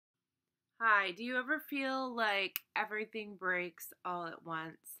Hi, do you ever feel like everything breaks all at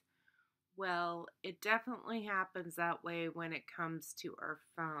once? Well, it definitely happens that way when it comes to our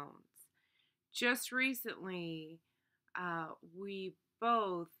phones. Just recently, we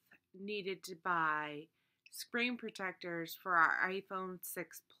both needed to buy screen protectors for our iPhone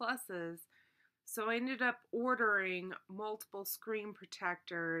 6 Pluses, so I ended up ordering multiple screen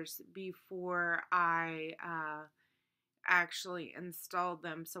protectors before I actually installed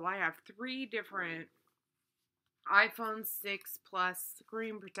them. So I have three different iPhone 6 Plus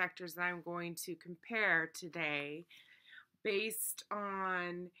screen protectors that I'm going to compare today based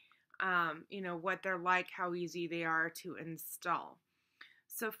on, what they're like, how easy they are to install.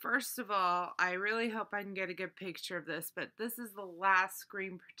 So first of all, I really hope I can get a good picture of this, but this is the last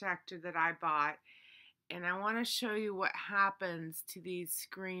screen protector that I bought, and I want to show you what happens to these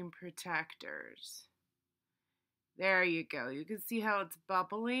screen protectors. There you go. You can see how it's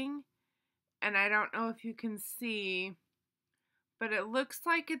bubbling, and I don't know if you can see, but it looks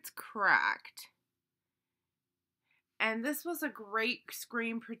like it's cracked. And this was a great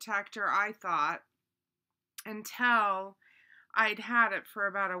screen protector, I thought, until I'd had it for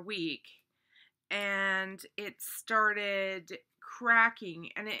about a week and it started cracking,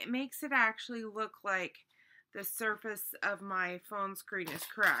 and it makes it actually look like the surface of my phone screen is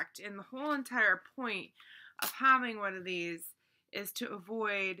cracked. And the whole entire point of having one of these is to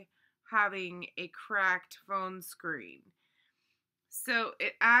avoid having a cracked phone screen. So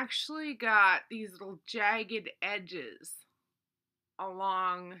it actually got these little jagged edges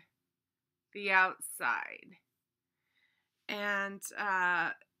along the outside. And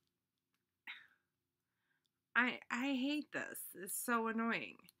I hate this. It's so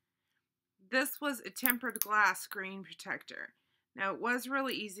annoying. This was a tempered glass screen protector. Now, it was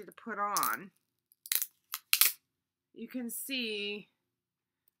really easy to put on. You can see,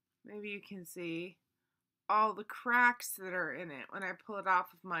 maybe you can see, all the cracks that are in it when I pull it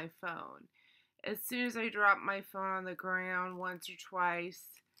off of my phone. As soon as I drop my phone on the ground once or twice,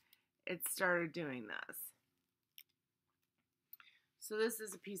 it started doing this. So this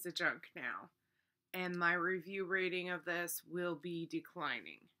is a piece of junk now, and my review rating of this will be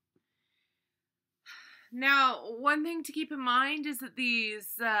declining. Now, one thing to keep in mind is that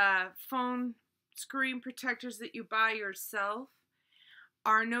these phone screen protectors that you buy yourself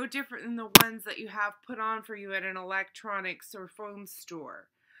are no different than the ones that you have put on for you at an electronics or phone store.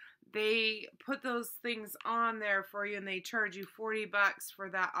 They put those things on there for you and they charge you $40 for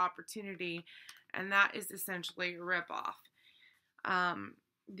that opportunity, and that is essentially a ripoff.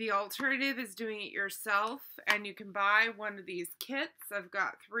 The alternative is doing it yourself, and you can buy one of these kits. I've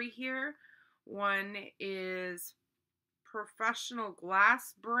got three here. One is Professional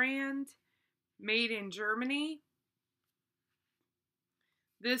Glass brand, made in Germany.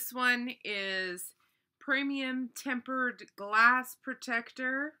 This one is Premium Tempered Glass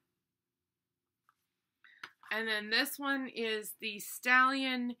Protector. And then this one is the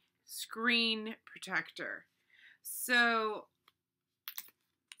Stallion Screen Protector. So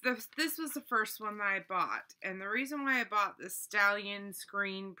this was the first one that I bought. And the reason why I bought the Stallion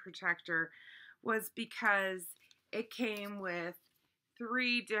Screen Protector was because it came with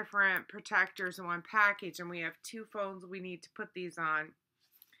three different protectors in one package, and we have two phones we need to put these on.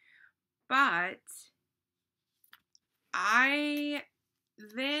 But I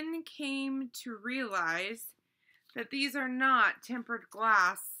then came to realize that these are not tempered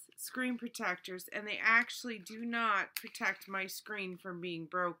glass screen protectors, and they actually do not protect my screen from being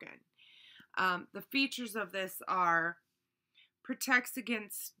broken. The features of this are: protects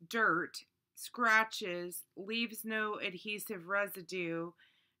against dirt, scratches, leaves no adhesive residue,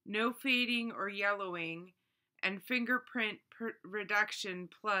 no fading or yellowing, and fingerprint reduction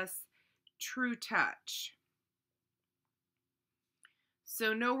plus True Touch.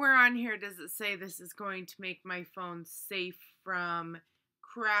 So nowhere on here does it say this is going to make my phone safe from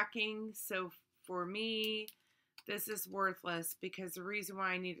cracking. So for me, this is worthless, because the reason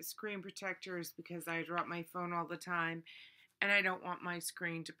why I need a screen protector is because I drop my phone all the time and I don't want my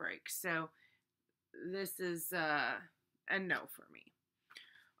screen to break. So this is a no for me.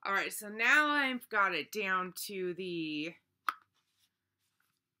 Alright, so now I've got it down to the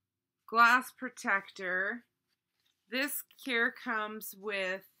glass protector. This here comes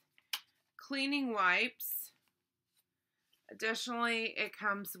with cleaning wipes. Additionally, it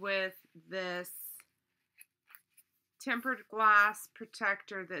comes with this tempered glass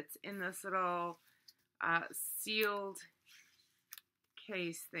protector that's in this little sealed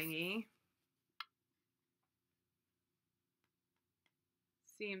case thingy.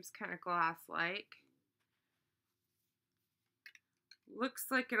 Seems kind of glass-like. Looks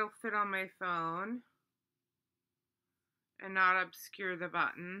like it'll fit on my phone and not obscure the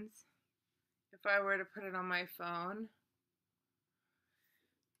buttons if I were to put it on my phone.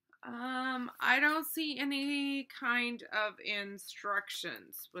 I don't see any kind of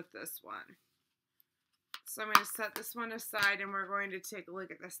instructions with this one. So I'm going to set this one aside and we're going to take a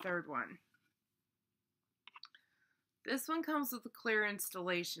look at this third one. This one comes with a clear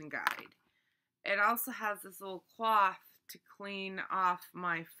installation guide. It also has this little cloth to clean off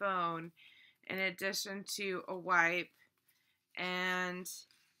my phone in addition to a wipe, and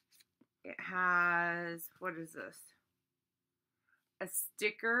it has, what is this? A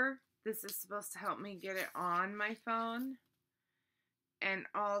sticker. This is supposed to help me get it on my phone, and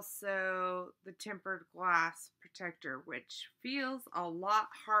also the tempered glass protector, which feels a lot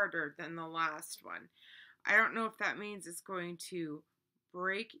harder than the last one. I don't know if that means it's going to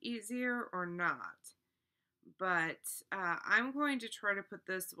break easier or not, but I'm going to try to put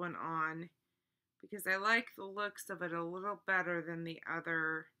this one on because I like the looks of it a little better than the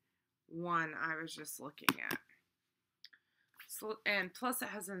other one I was just looking at. So, and plus it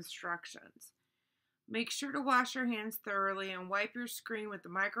has instructions. Make sure to wash your hands thoroughly and wipe your screen with the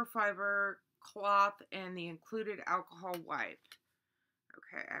microfiber cloth and the included alcohol wipe.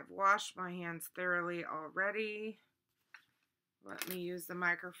 Okay, I've washed my hands thoroughly already. Let me use the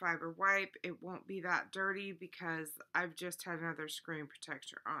microfiber wipe. It won't be that dirty because I've just had another screen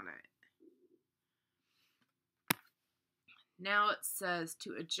protector on it. Now it says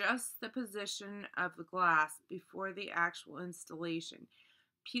to adjust the position of the glass before the actual installation.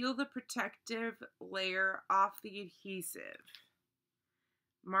 Peel the protective layer off the adhesive.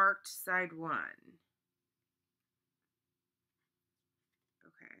 Marked side 1.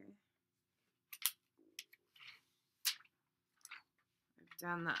 Okay. I've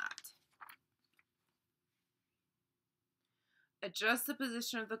done that. Adjust the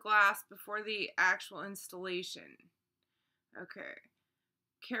position of the glass before the actual installation. Okay.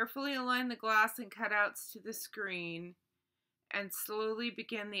 Carefully align the glass and cutouts to the screen and slowly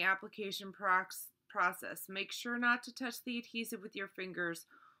begin the application process. Make sure not to touch the adhesive with your fingers.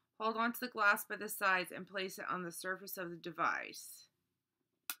 Hold onto the glass by the sides and place it on the surface of the device.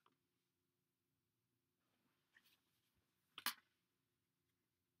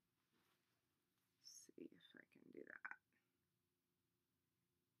 Let's see if I can do that.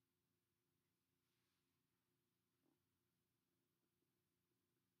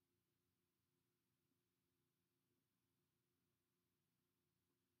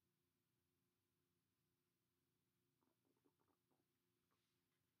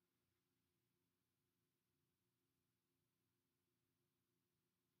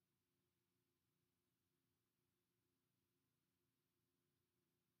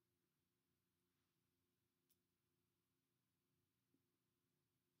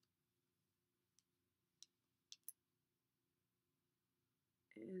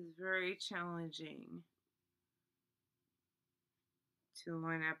 It is very challenging to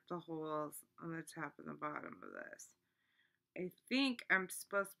line up the holes on the top and the bottom of this. I think I'm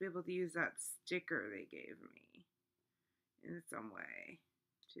supposed to be able to use that sticker they gave me in some way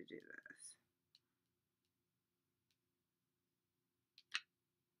to do this.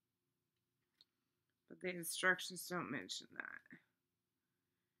 But the instructions don't mention that.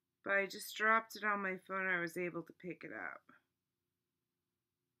 But I just dropped it on my phone and I was able to pick it up.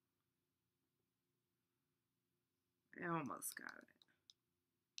 I almost got it.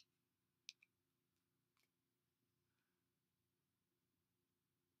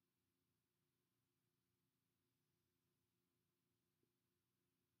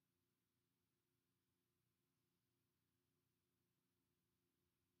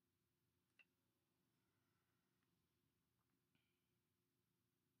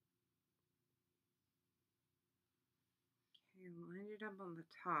 Okay, line it up on the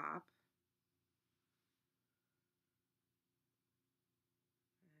top.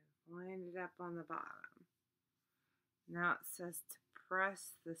 I've lined it up on the bottom. Now it says to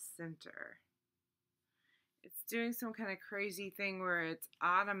press the center. It's doing some kind of crazy thing where it's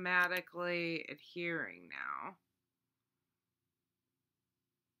automatically adhering now.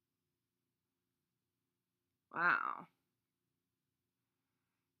 Wow.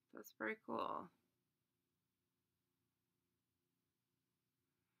 That's pretty cool.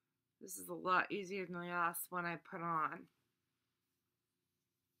 This is a lot easier than the last one I put on.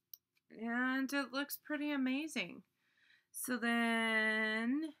 And it looks pretty amazing. So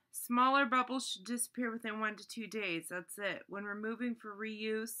then, smaller bubbles should disappear within 1 to 2 days. That's it. When removing for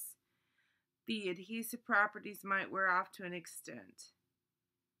reuse, the adhesive properties might wear off to an extent.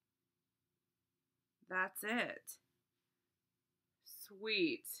 That's it.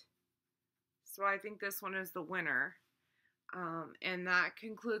 sweet. So I think this one is the winner. And that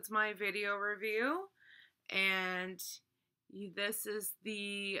concludes my video review. And this is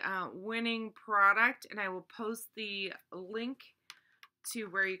the winning product, and I will post the link to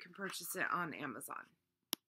where you can purchase it on Amazon.